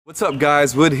What's up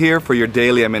guys, Wood here for your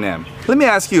Daily M&M. Let me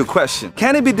ask you a question.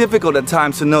 Can it be difficult at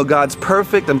times to know God's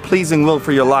perfect and pleasing will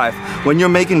for your life when you're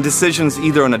making decisions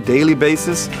either on a daily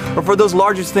basis or for those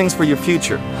largest things for your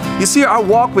future? You see, our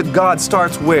walk with God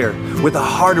starts where? With a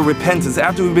heart of repentance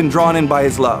after we've been drawn in by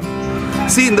His love.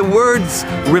 See, the words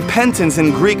repentance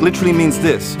in Greek literally means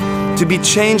this: to be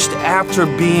changed after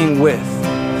being with.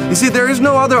 You see, there is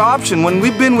no other option. When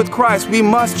we've been with Christ, we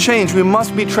must change, we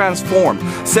must be transformed.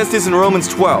 It says this in Romans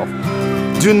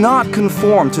 12. Do not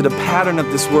conform to the pattern of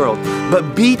this world,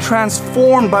 but be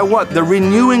transformed by what? The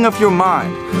renewing of your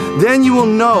mind. Then you will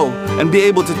know and be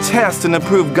able to test and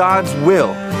approve God's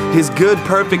will, His good,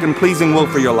 perfect, and pleasing will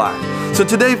for your life. So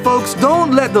today, folks,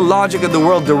 don't let the logic of the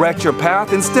world direct your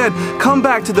path. Instead, come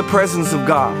back to the presence of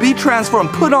God. Be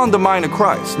transformed. Put on the mind of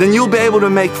Christ. Then you'll be able to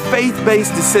make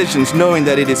faith-based decisions knowing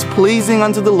that it is pleasing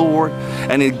unto the Lord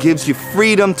and it gives you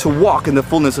freedom to walk in the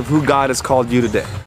fullness of who God has called you today.